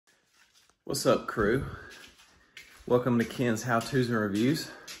What's up, crew? Welcome to Ken's How-Tos and Reviews.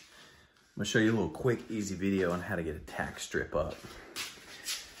 I'm gonna show you a little quick, easy video on how to get a tack strip up.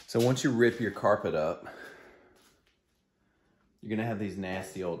 So once you rip your carpet up, you're gonna have these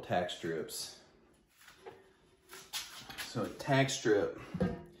nasty old tack strips. So a tack strip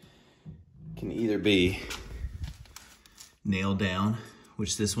can either be nailed down,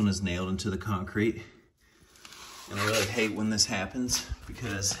 which this one is nailed into the concrete. And I really hate when this happens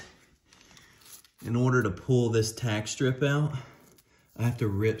because in order to pull this tack strip out, I have to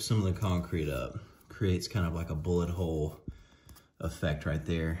rip some of the concrete up. Creates kind of like a bullet hole effect right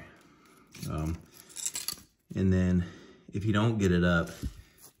there. And then if you don't get it up,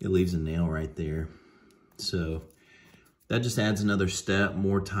 it leaves a nail right there. So that just adds another step,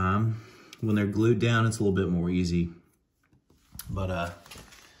 more time. When they're glued down, it's a little bit more easy. But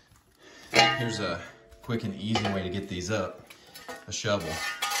here's a quick and easy way to get these up. A shovel.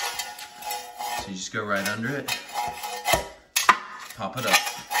 So you just go right under it, pop it up.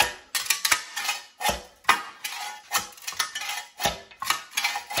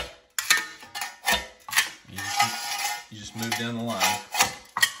 You just move down the line.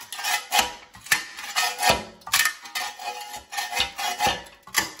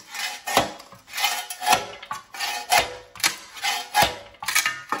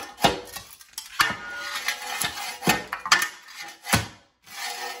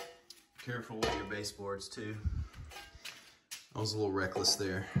 Careful with your baseboards too. I was a little reckless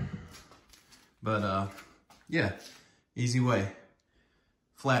there. But yeah, easy way.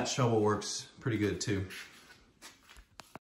 Flat shovel works pretty good too.